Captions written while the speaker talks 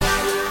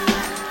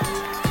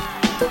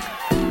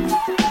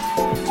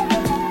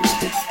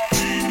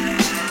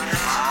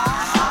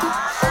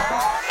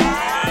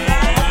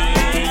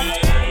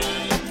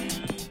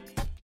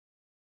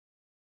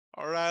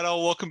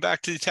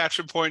back to the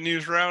Attachment Point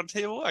News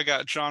Roundtable. I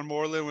got John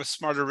Morlan with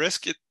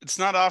SmartRick. It's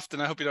not often,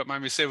 I hope you don't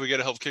mind me saying, we get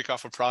to help kick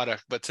off a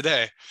product, but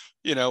today,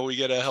 we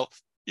get to help,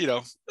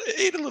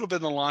 aid a little bit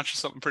in the launch of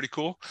something pretty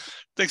cool.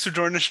 Thanks for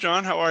joining us,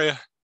 John. How are you?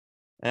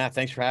 Yeah,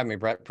 thanks for having me,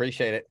 Brett.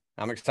 Appreciate it.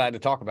 I'm excited to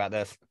talk about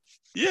this.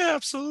 Yeah,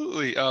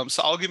 absolutely.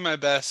 So I'll give my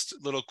best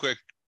little quick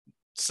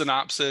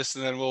synopsis,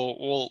 and then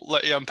we'll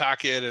let you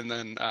unpack it, and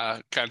then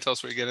kind of tell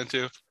us what you get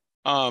into.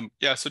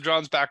 So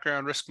John's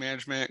background, risk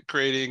management,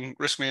 creating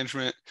risk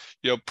management,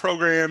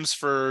 programs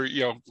for,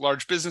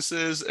 large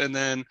businesses. And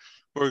then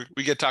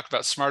we get to talk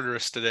about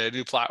SmartRick today, a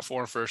new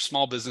platform for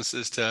small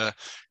businesses to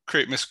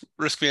create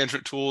risk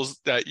management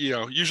tools that,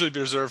 usually be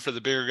reserved for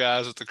the bigger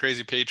guys with the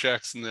crazy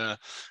paychecks and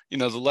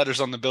the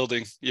letters on the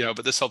building,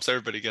 but this helps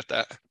everybody get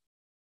that.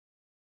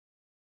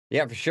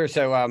 Yeah, for sure.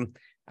 So,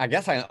 I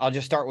guess I'll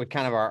just start with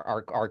kind of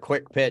our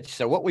quick pitch.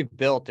 So what we've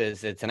built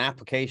it's an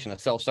application, a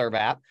self-serve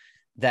app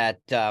that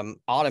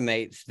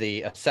automates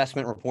the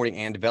assessment, reporting,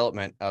 and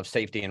development of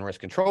safety and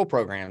risk control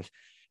programs.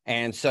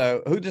 And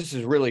so who this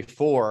is really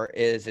for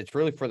is it's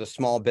really for the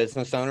small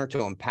business owner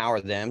to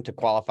empower them to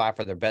qualify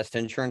for their best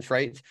insurance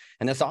rates.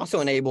 And this also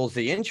enables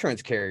the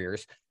insurance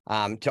carriers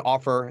to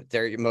offer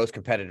their most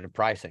competitive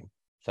pricing.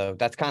 So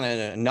that's kind of in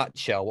a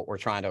nutshell what we're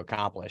trying to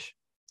accomplish.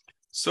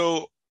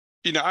 So,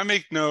 I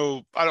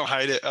don't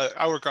hide it.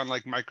 I work on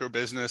like micro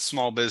business,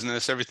 small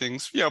business,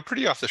 everything's,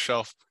 pretty off the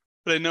shelf.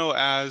 But I know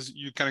as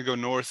you kind of go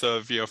north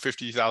of,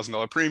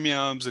 $50,000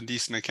 premiums and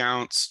decent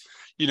accounts,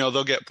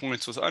 they'll get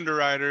points with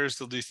underwriters.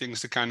 They'll do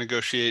things to kind of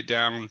negotiate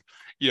down,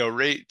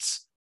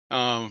 rates.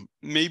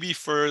 Maybe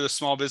for the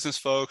small business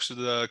folks or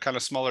the kind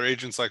of smaller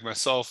agents like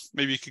myself,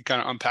 maybe you could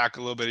kind of unpack a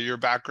little bit of your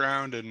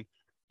background and,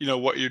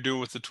 what you're doing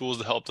with the tools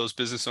to help those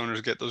business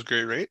owners get those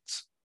great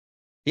rates.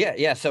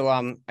 Yeah. So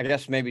I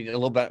guess maybe a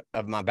little bit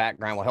of my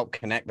background will help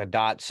connect the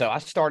dots. So I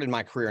started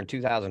my career in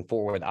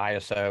 2004 with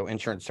ISO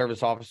Insurance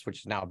Service Office,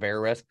 which is now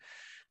Verisk.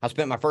 I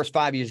spent my first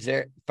 5 years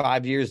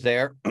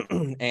there,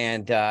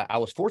 and I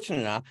was fortunate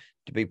enough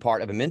to be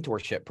part of a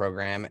mentorship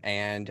program.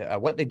 And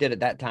what they did at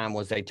that time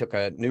was they took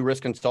a new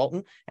risk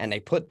consultant and they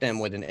put them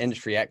with an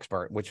industry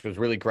expert, which was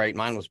really great.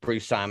 Mine was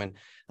Bruce Simon,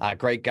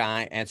 great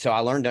guy. And so I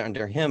learned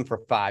under him for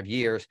 5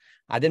 years.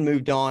 I then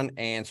moved on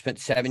and spent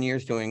 7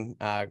 years doing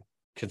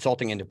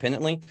consulting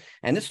independently.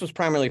 And this was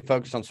primarily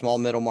focused on small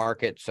middle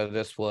market. So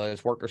this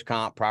was workers'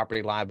 comp,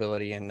 property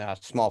liability, and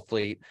small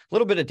fleet, a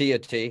little bit of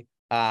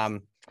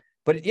DOT.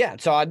 But yeah,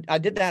 so I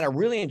did that. I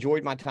really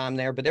enjoyed my time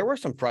there, but there were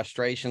some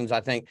frustrations.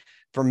 I think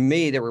for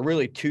me, there were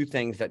really two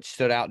things that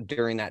stood out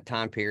during that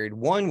time period.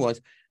 One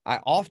was I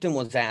often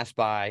was asked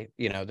by,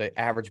 the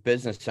average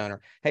business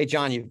owner, "Hey,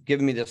 John, you've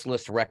given me this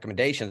list of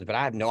recommendations, but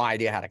I have no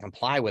idea how to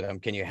comply with them.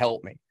 Can you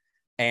help me?"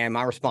 And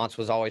my response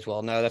was always,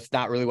 "Well, no, that's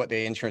not really what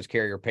the insurance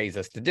carrier pays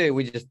us to do.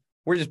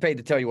 We're just paid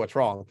to tell you what's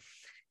wrong."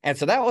 And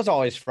so that was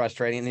always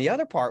frustrating. And the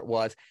other part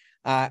was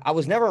I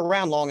was never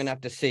around long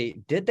enough to see,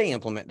 did they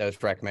implement those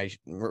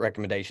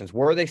recommendations?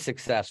 Were they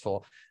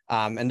successful?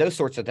 And those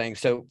sorts of things.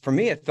 So for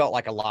me, it felt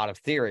like a lot of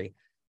theory.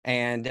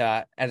 And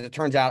as it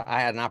turns out,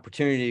 I had an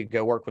opportunity to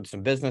go work with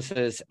some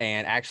businesses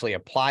and actually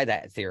apply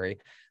that theory.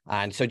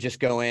 And so just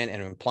go in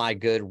and apply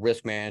good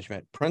risk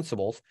management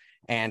principles.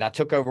 And I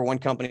took over one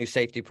company's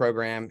safety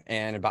program,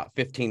 and in about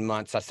 15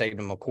 months, I saved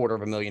them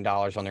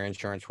 $250,000 on their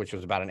insurance, which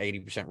was about an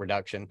 80%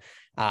 reduction.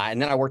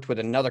 And then I worked with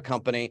another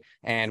company,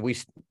 and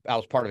I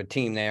was part of a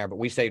team there, but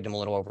we saved them a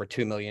little over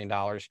 $2 million.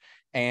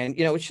 And,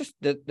 it's just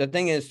the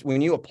thing is,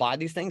 when you apply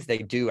these things, they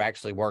do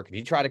actually work. If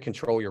you try to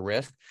control your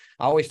risk,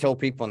 I always tell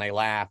people, and they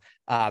laugh,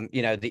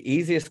 the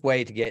easiest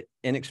way to get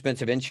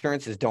inexpensive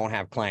insurance is don't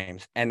have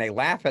claims. And they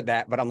laugh at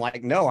that, but I'm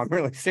like, no, I'm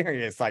really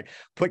serious. Like,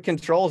 put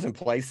controls in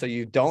place so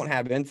you don't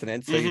have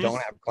incidents, so you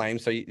don't have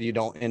claims, so you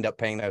don't end up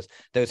paying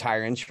those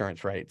higher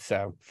insurance rates.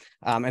 So,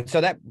 and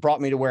so that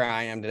brought me to where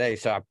I am today.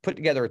 So I put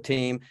together a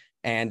team,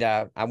 and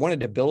I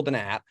wanted to build an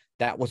app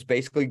that was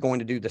basically going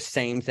to do the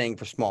same thing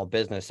for small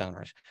business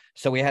owners.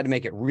 So we had to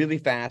make it really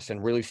fast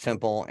and really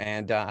simple.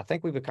 And I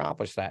think we've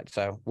accomplished that.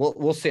 So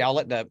we'll see. I'll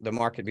let the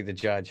market be the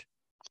judge.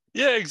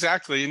 Yeah,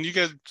 exactly. And you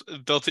guys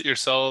built it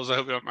yourselves. I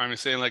hope you don't mind me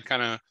saying, like,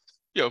 kind of,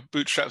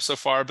 bootstrap so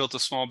far, built a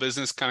small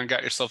business, kind of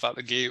got yourself out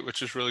the gate,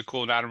 which is really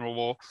cool and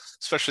admirable,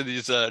 especially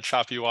these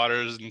choppy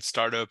waters and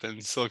startup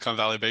and Silicon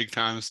Valley big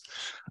times.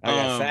 Oh,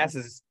 yeah,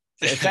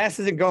 SaaS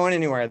isn't going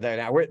anywhere though.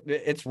 Now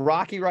it's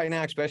rocky right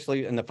now,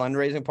 especially in the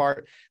fundraising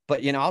part.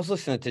 But I was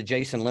listening to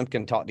Jason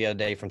Limpkin talk the other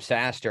day from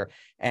SaaStr,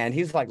 and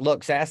he's like,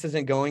 "Look, SaaS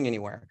isn't going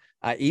anywhere.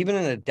 Even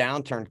in a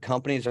downturn,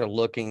 companies are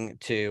looking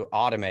to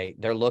automate.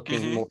 They're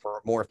looking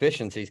for more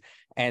efficiencies."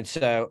 And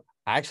so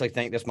I actually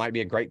think this might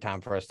be a great time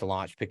for us to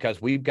launch,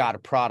 because we've got a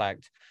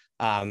product.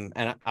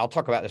 And I'll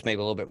talk about this maybe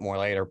a little bit more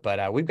later,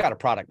 but we've got a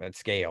product that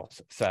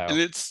scales. So, and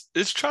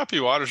it's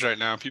choppy waters right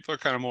now. People are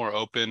kind of more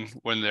open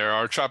when there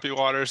are choppy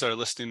waters. They're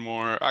listening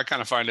more. I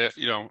kind of find it,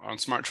 on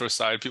SmartRick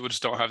side, people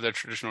just don't have their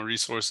traditional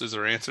resources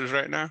or answers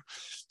right now.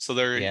 So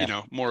they're,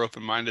 more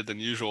open-minded than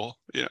usual.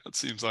 It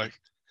seems like.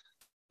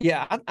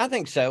 Yeah, I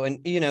think so. And,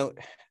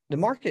 the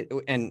market,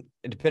 and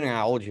depending on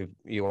how old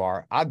you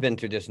are, I've been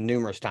through this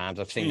numerous times.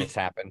 I've seen this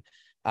happen.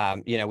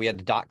 We had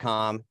the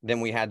 .com,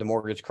 then we had the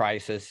mortgage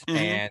crisis, Mm-hmm.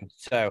 and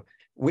so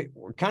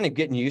we're kind of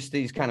getting used to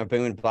these kind of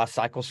boom and bust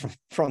cycles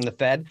from the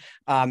Fed.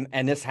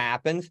 And this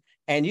happens,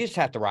 and you just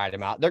have to ride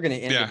them out. They're going to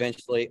end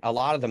eventually. A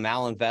lot of the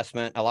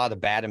malinvestment, a lot of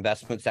the bad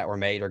investments that were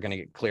made are going to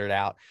get cleared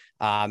out.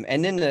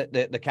 And then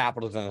the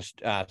capital is going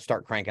to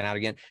start cranking out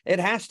again. It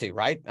has to,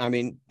 right? I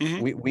mean,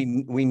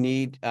 we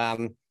need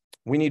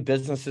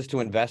businesses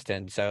to invest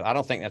in. So I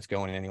don't think that's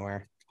going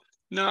anywhere.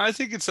 No, I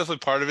think it's definitely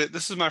part of it.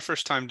 This is my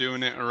first time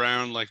doing it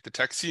around like the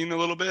tech scene a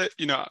little bit.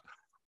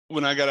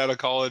 When I got out of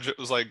college, it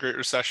was like Great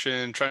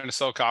Recession, trying to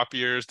sell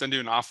copiers, then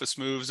doing office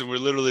moves, and we're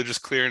literally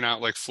just clearing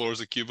out like floors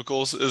of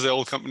cubicles. As the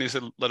old companies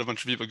had let a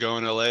bunch of people go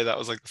in LA, that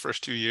was like the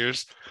first 2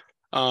 years.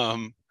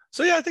 So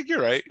yeah, I think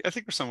you're right. I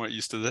think we're somewhat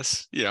used to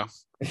this. Yeah.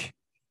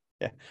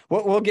 Yeah,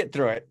 we'll get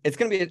through it. It's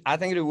going to be, I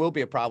think it will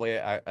be probably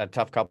a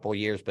tough couple of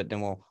years, but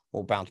then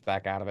we'll bounce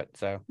back out of it.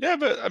 So yeah,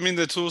 but I mean,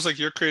 the tools like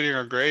you're creating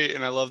are great,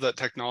 and I love that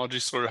technology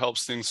sort of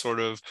helps things sort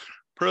of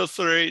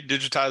proliferate,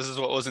 digitizes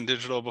what wasn't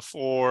digital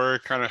before,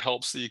 kind of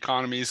helps the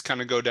economies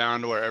kind of go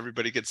down to where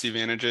everybody gets the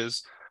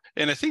advantages.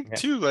 And I think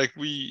too, like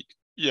we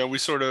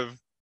sort of,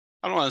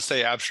 I don't want to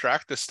say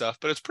abstract this stuff,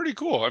 but it's pretty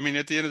cool. I mean,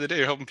 at the end of the day,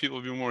 you're helping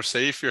people be more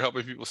safe. You're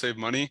helping people save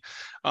money.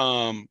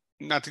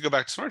 Not to go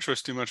back to Smart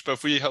Choice too much, but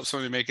if we help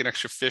somebody make an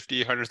extra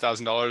 $50,000,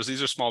 $100,000,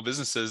 these are small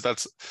businesses.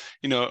 That's,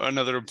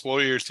 another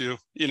employee or two,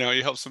 you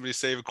help somebody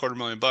save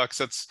 $250,000.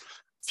 That's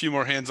a few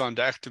more hands on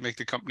deck to make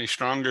the company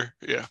stronger.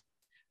 Yeah.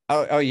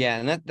 Oh yeah,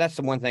 and that's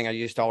the one thing I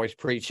used to always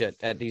preach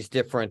at these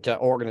different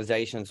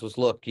organizations was,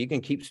 look, you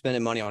can keep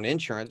spending money on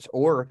insurance,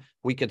 or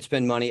we could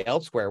spend money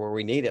elsewhere where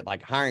we need it,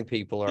 like hiring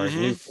people or a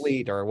new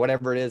fleet or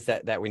whatever it is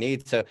that we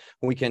need. So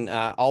we can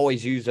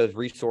always use those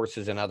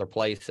resources in other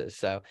places.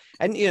 So,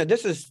 and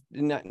this is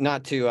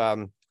not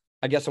to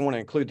I guess I want to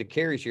include the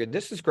carriers here.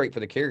 This is great for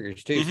the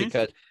carriers too,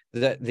 because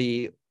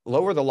the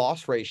lower the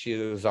loss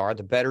ratios are,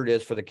 the better it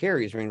is for the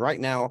carriers. I mean, right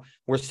now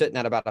we're sitting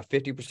at about a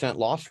 50%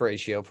 loss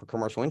ratio for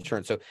commercial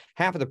insurance. So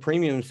half of the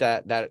premiums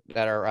that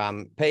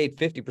are paid,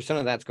 50%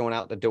 of that's going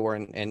out the door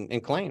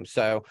in claims.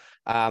 So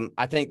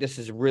I think this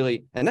is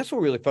really, and that's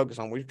what we really focus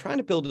on. We're trying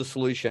to build a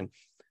solution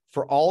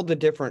for all the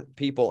different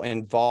people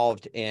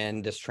involved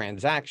in this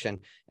transaction.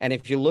 And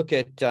if you look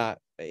at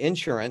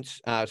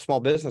insurance, small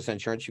business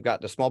insurance, you've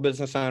got the small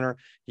business owner,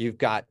 you've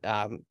got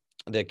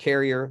the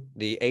carrier,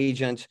 the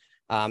agent,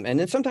 and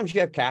then sometimes you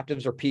have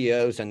captives or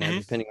POs in there,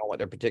 depending on what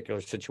their particular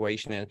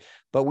situation is.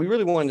 But we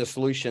really wanted a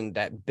solution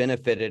that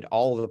benefited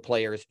all of the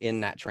players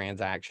in that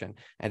transaction.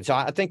 And so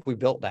I think we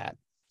built that.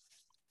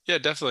 Yeah,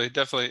 definitely.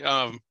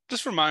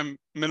 Just from my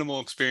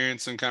minimal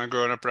experience and kind of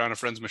growing up around a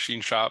friend's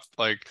machine shop,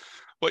 like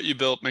what you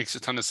built makes a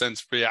ton of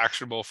sense, pretty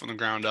actionable from the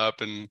ground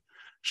up and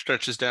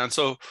stretches down.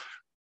 So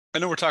I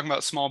know we're talking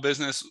about small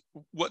business.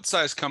 What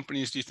size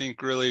companies do you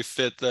think really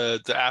fit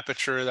the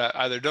aperture that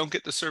either don't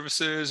get the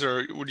services,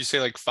 or would you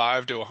say like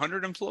 5 to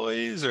 100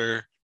 employees,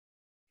 or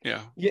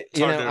it's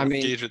hard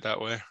to gauge it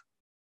that way.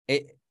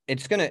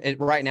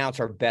 Right now it's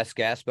our best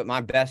guess, but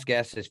my best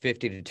guess is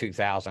 50 to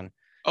 2,000.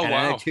 Oh, and wow.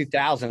 I know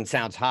 2,000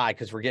 sounds high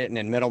because we're getting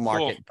in middle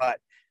market, Cool.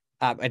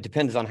 but it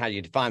depends on how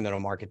you define middle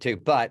market too.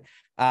 But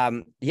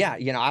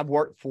I've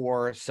worked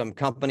for some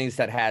companies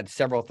that had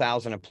several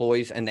thousand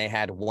employees and they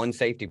had one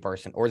safety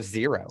person or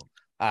zero.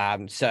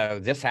 So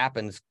this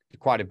happens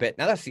quite a bit.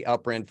 Now that's the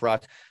upper end for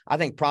us. I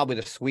think probably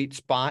the sweet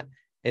spot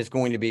is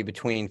going to be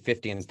between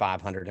 50 and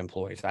 500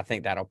 employees. I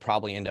think that'll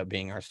probably end up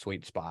being our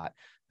sweet spot.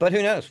 But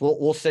who knows?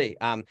 We'll see.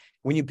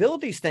 When you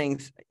build these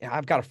things,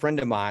 I've got a friend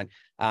of mine.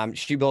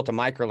 She built a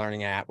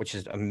micro-learning app, which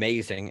is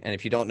amazing. And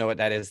if you don't know what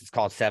that is, it's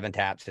called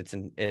 7Taps.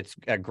 It's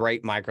a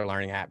great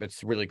micro-learning app.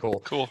 It's really cool.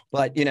 Cool.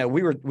 But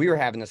we were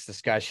having this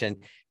discussion,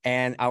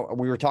 and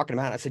we were talking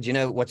about it. I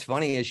said, what's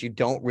funny is you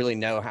don't really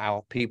know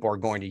how people are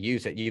going to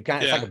use it. It's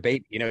like a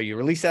baby. You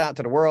release it out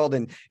to the world,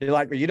 and you're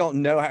like, you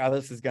don't know how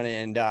this is going to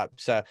end up.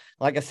 So,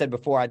 like I said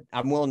before,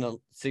 I'm willing to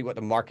see what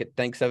the market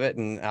thinks of it,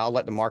 and I'll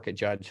let the market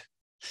judge.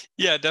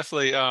 Yeah,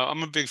 definitely.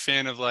 I'm a big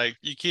fan of like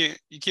you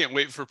can't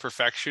wait for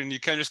perfection.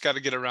 You kind of just got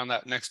to get around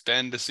that next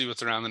bend to see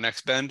what's around the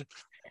next bend,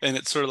 and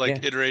it's sort of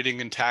like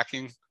iterating and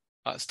tacking.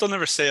 Still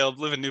never sailed.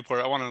 Live in Newport.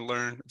 I want to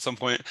learn at some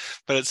point,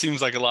 but it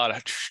seems like a lot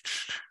of.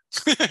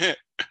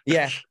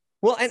 Yeah.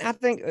 Well, and I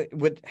think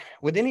with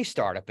any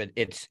startup,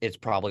 it's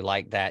probably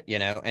like that,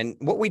 And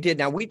what we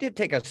did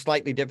take a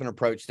slightly different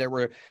approach. There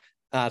were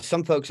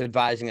some folks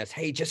advising us,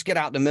 hey, just get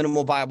out the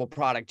minimal viable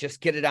product, just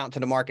get it out to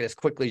the market as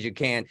quickly as you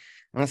can.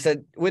 And I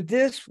said, with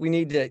this, we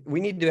need to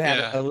have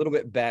it a little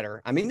bit better.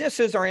 I mean, this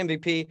is our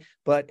MVP,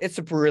 but it's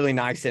a really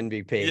nice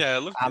MVP. Yeah, it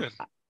looks good.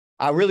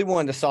 I really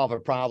wanted to solve a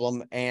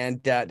problem,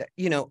 and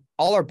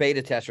all our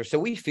beta testers. So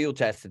we field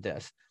tested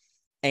this,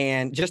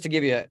 and just to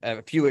give you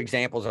a few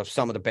examples of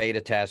some of the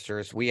beta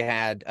testers, we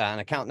had an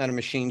accountant at a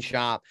machine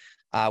shop.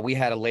 We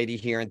had a lady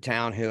here in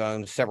town who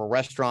owns several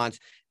restaurants.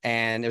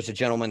 And there's a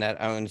gentleman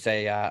that owns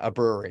a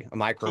brewery, a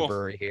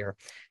microbrewery here.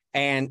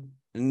 And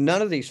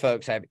none of these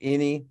folks have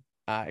any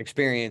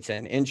experience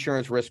in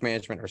insurance, risk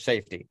management, or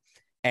safety.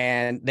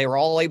 And they were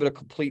all able to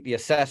complete the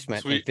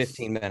assessment in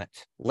 15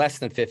 minutes, less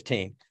than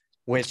 15,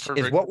 which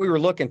is what we were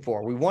looking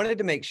for. We wanted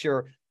to make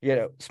sure,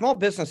 small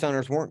business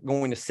owners weren't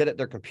going to sit at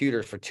their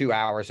computers for 2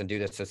 hours and do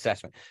this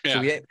assessment.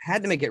 So we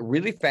had to make it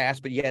really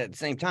fast, but yet at the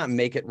same time,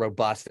 make it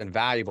robust and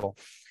valuable.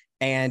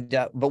 And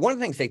but one of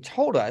the things they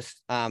told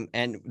us,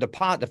 and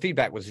the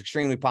feedback was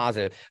extremely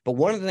positive, but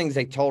one of the things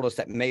they told us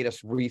that made us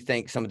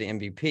rethink some of the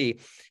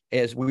MVP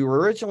is we were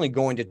originally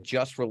going to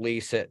just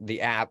release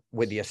the app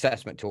with the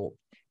assessment tool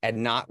and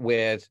not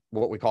with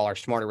what we call our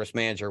Smarter Risk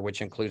Manager,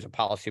 which includes a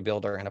policy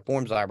builder and a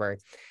forms library.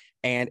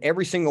 And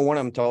every single one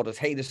of them told us,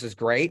 hey, this is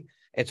great.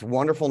 It's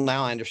wonderful.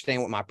 Now I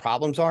understand what my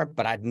problems are,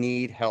 but I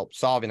need help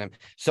solving them.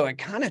 So it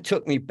kind of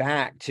took me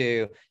back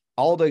to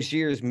all those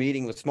years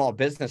meeting with small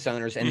business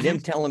owners and them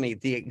telling me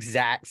the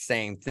exact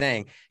same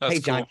thing. That's hey,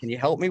 John, can you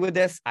help me with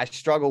this? I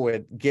struggle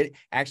with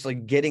actually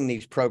getting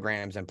these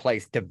programs in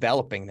place,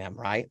 developing them,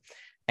 right?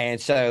 And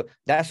so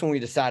that's when we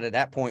decided at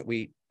that point,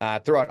 we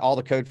threw out all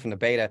the code from the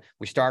beta.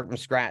 We started from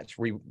scratch.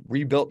 We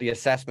rebuilt the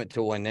assessment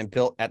tool and then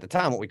built at the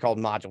time what we called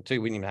Module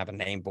 2. We didn't even have a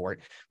name for it,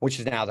 which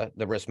is now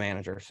the Risk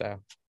Manager. So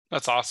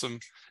that's awesome.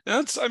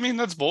 And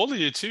that's bold of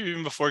you too,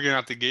 even before getting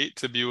out the gate,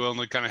 to be willing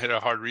to kind of hit a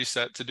hard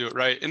reset to do it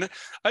right. And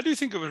I do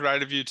think it was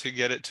right of you to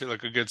get it to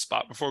like a good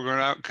spot before going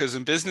out, because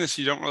in business,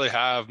 you don't really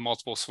have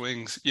multiple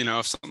swings.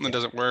 If something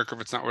doesn't work, or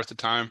if it's not worth the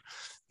time.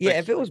 Yeah,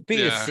 if it was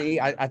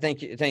B2C, I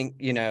think exactly.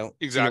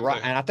 You're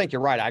right. And I think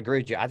you're right. I agree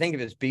with you. I think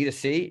if it's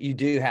B2C, you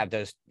do have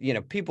those,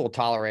 people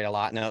tolerate a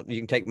lot. Now you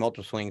can take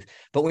multiple swings,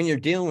 but when you're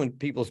dealing with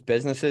people's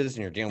businesses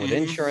and you're dealing with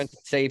insurance,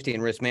 safety,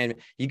 and risk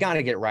management, you got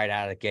to get right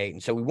out of the gate.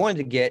 And so we wanted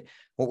to get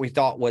what we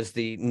thought was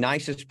the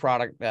nicest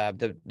product,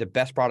 the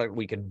best product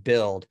we could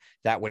build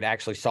that would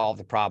actually solve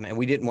the problem. And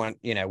we didn't want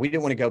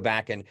to go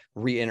back and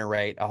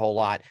reiterate a whole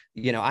lot.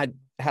 I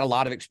had a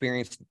lot of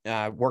experience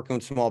working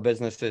with small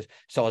businesses,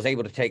 so I was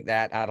able to take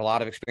that. I had a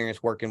lot of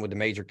experience working with the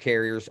major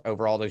carriers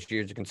over all those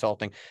years of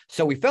consulting.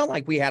 So we felt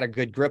like we had a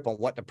good grip on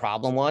what the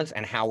problem was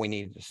and how we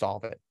needed to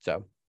solve it.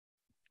 So,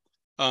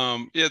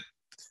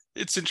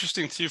 it's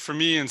interesting too for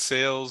me in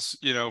sales,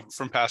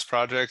 from past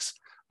projects.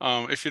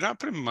 If you're not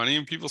putting money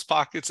in people's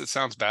pockets, it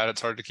sounds bad.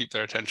 It's hard to keep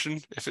their attention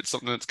if it's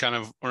something that's kind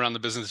of around the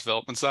business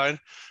development side.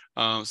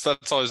 So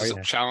that's always a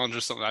challenge,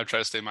 or something I try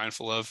to stay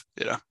mindful of.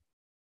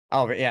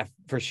 Oh yeah,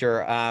 for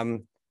sure.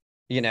 And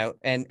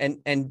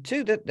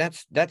two,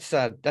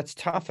 that's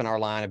tough in our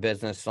line of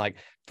business. Like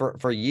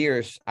for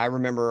years, I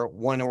remember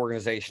one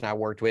organization I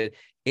worked with,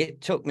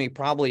 it took me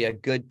probably a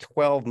good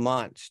 12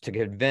 months to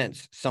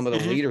convince some of the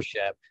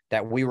leadership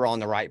that we were on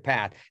the right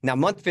path. Now,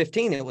 month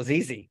 15, it was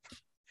easy.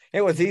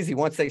 It was easy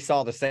once they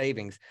saw the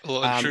savings. A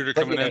little intruder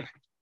coming in.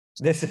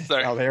 This is,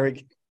 oh, there we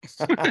go.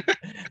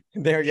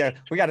 There we go.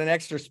 We got an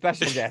extra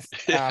special guest.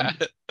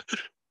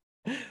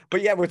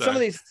 But yeah, with some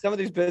of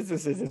these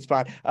businesses, it's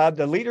fine.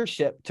 The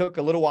leadership took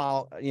a little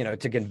while,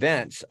 to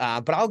convince,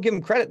 but I'll give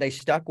them credit. They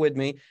stuck with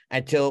me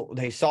until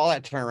they saw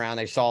that turnaround.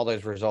 They saw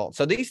those results.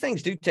 So these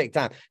things do take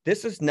time.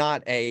 This is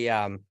not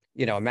a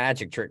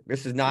magic trick.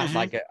 This is not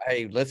like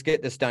hey, let's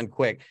get this done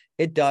quick.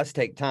 It does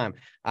take time.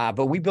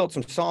 But we built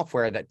some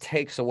software that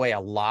takes away a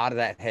lot of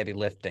that heavy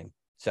lifting.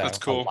 So that's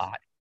cool. A lot.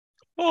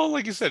 Well,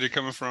 like you said, you're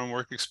coming from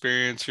work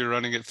experience, you're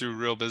running it through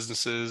real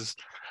businesses,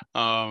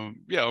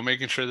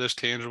 making sure there's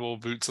tangible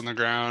boots on the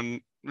ground.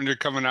 When you're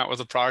coming out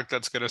with a product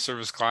that's going to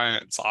service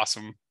client, it's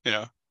awesome,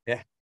 Yeah.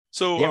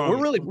 So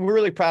we're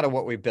really proud of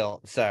what we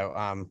built.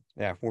 So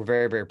we're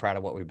very, very proud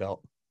of what we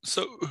built.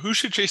 So who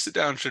should chase it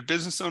down? Should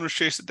business owners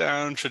chase it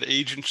down? Should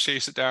agents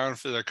chase it down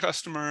for their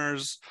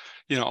customers?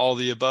 All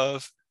the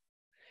above?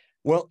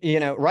 Well,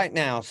 right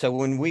now, so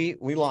when we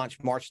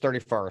launch March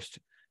 31st,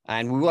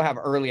 and we will have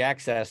early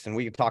access, and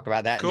we can talk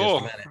about that in just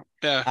a minute.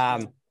 Yeah.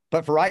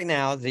 But for right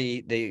now,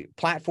 the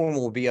platform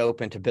will be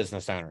open to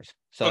business owners.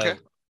 So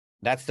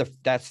that's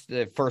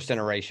the first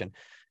iteration.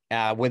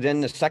 Within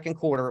the second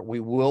quarter,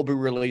 we will be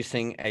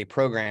releasing a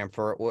program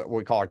for what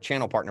we call our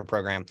channel partner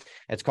program.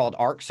 It's called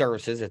ARC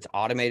Services. It's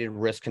automated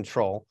risk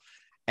control.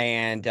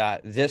 And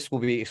this will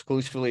be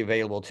exclusively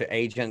available to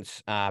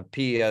agents,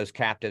 PEOs,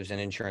 captives,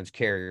 and insurance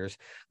carriers.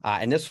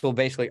 And this will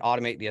basically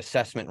automate the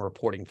assessment and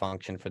reporting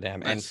function for them.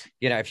 Nice.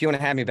 And, if you want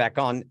to have me back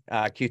on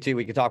Q2,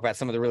 we could talk about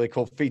some of the really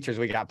cool features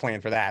we got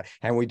planned for that.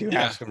 And we do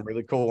have some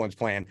really cool ones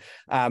planned.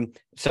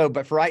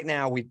 But for right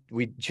now,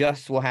 we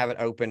just will have it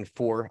open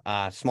for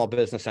small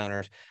business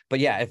owners. But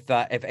yeah,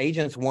 if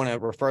agents want to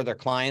refer their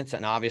clients,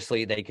 and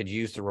obviously they could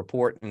use the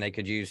report and they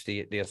could use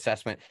the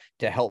assessment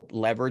to help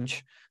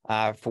leverage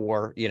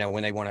for,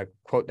 when they want to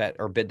quote that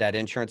or bid that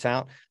insurance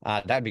out,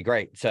 that'd be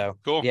great. So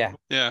cool. Yeah.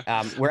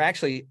 We're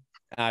actually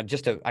I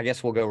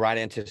guess we'll go right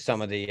into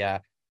some of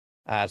the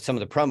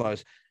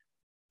promos,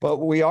 but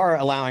we are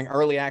allowing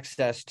early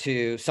access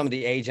to some of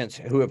the agents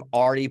who have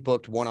already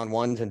booked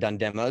one-on-ones and done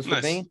demos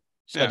with me.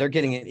 So they're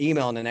getting an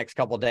email in the next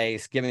couple of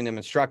days, giving them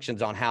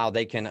instructions on how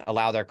they can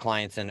allow their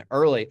clients in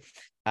early.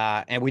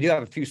 And we do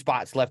have a few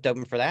spots left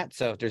open for that.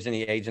 So if there's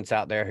any agents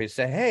out there who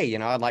say, hey,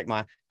 I'd like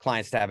my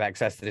clients to have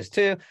access to this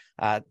too,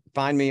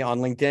 find me on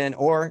LinkedIn,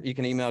 or you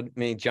can email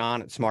me,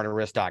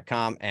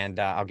 john@smarterrisk.com, and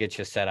I'll get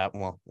you set up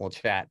and we'll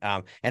chat.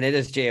 And it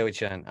is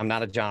JOHN. I'm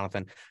not a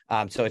Jonathan.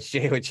 So it's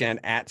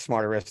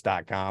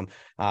JOHN@smarterrisk.com.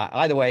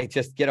 Either way,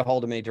 just get a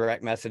hold of me,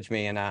 direct message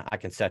me, and I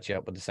can set you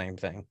up with the same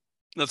thing.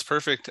 That's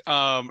perfect.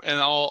 And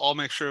I'll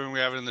make sure when we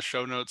have it in the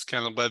show notes,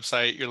 kind of the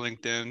website, your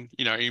LinkedIn,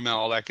 email,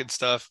 all that good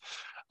stuff.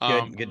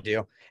 Good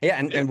deal. Yeah,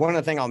 and one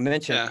other thing I'll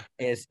mention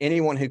is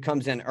anyone who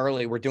comes in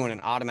early, we're doing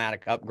an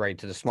automatic upgrade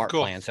to the Smart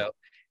Plan. So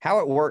how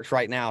it works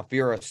right now, if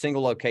you're a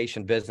single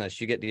location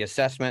business, you get the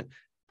assessment,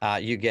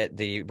 you get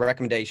the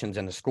recommendations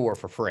and the score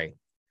for free.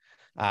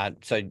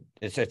 So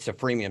it's a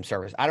freemium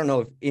service. I don't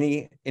know if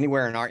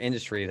anywhere in our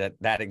industry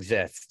that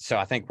exists. So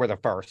I think we're the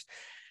first.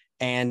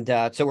 And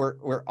so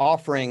we're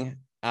offering,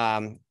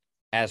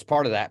 as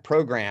part of that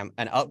program,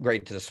 an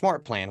upgrade to the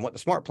Smart Plan. What the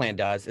Smart Plan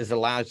does is it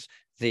allows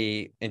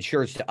the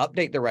insureds to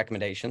update their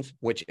recommendations,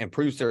 which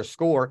improves their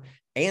score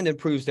and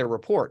improves their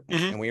report.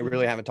 And we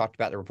really haven't talked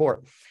about the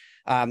report.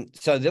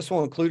 So this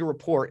will include a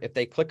report. If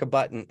they click a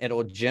button,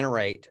 it'll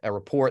generate a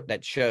report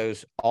that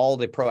shows all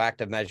the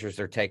proactive measures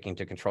they're taking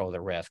to control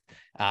their risk.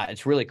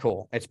 It's really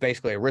cool. It's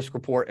basically a risk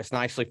report. It's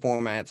nicely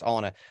formatted. It's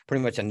all in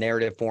pretty much a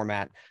narrative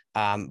format.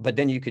 But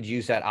then you could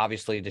use that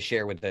obviously to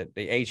share with the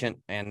agent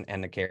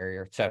and the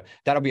carrier. So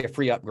that'll be a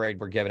free upgrade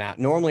we're giving out.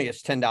 Normally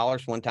it's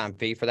 $10 one-time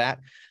fee for that.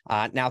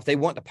 Now, if they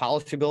want the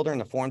policy builder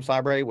and the forms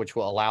library, which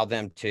will allow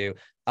them to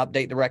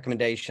update the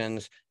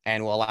recommendations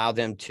and will allow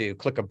them to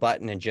click a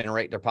button and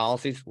generate their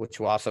policies, which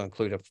will also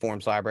include a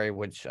forms library,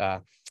 which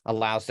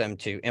allows them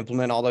to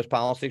implement all those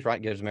policies,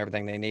 right? Gives them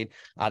everything they need.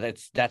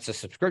 That's a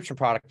subscription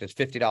product. That's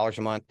 $50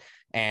 a month.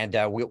 And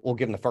we'll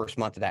give them the first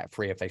month of that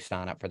free if they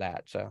sign up for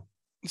that. So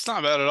it's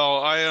not bad at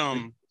all.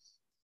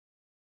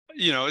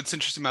 It's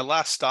interesting. My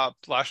last job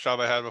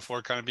I had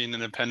before kind of being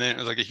independent,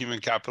 it was like a human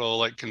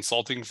capital,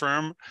 consulting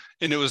firm.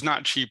 And it was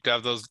not cheap to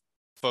have those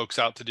folks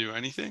out to do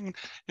anything.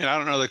 And I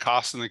don't know the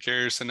cost and the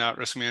carriers send out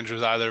risk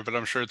managers either, but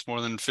I'm sure it's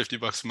more than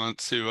 $50 a month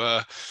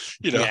to,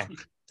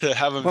 to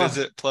have them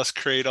visit plus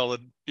create all the,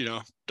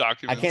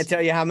 documents. I can't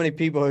tell you how many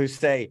people who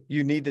say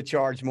you need to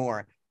charge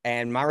more.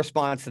 And my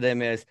response to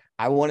them is,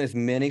 I want as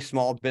many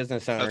small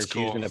business owners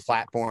using the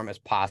platform as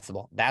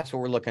possible. That's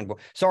what we're looking for.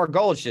 So our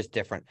goal is just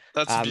different.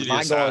 That's the beauty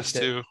of SaaS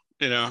too,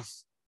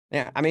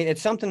 Yeah, I mean,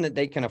 it's something that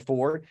they can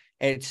afford.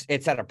 It's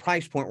at a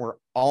price point where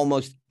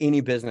almost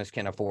any business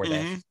can afford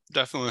this.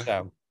 Definitely.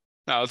 So,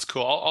 no, that's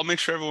cool. I'll make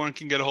sure everyone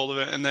can get a hold of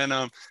it. And then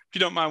if you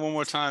don't mind, one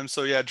more time.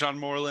 So yeah, John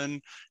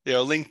Morlan,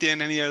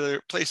 LinkedIn, any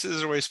other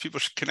places or ways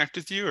people should connect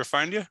with you or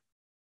find you?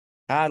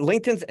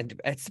 LinkedIn's,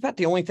 it's about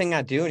the only thing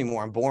I do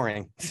anymore. I'm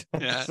boring.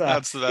 Yeah, so,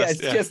 that's the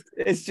best. Yeah,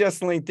 it's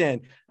just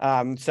LinkedIn.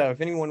 So if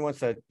anyone wants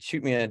to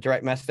shoot me a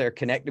direct message there,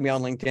 connect to me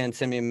on LinkedIn,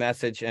 send me a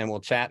message and we'll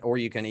chat, or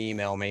you can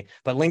email me.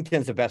 But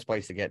LinkedIn's the best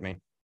place to get me.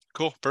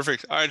 Cool.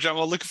 Perfect. All right, John.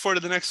 Well, looking forward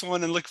to the next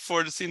one and looking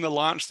forward to seeing the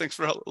launch. Thanks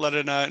for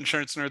letting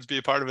Insurance Nerds be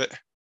a part of it.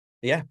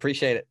 Yeah,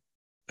 appreciate it.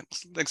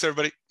 Thanks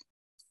everybody.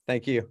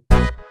 Thank you.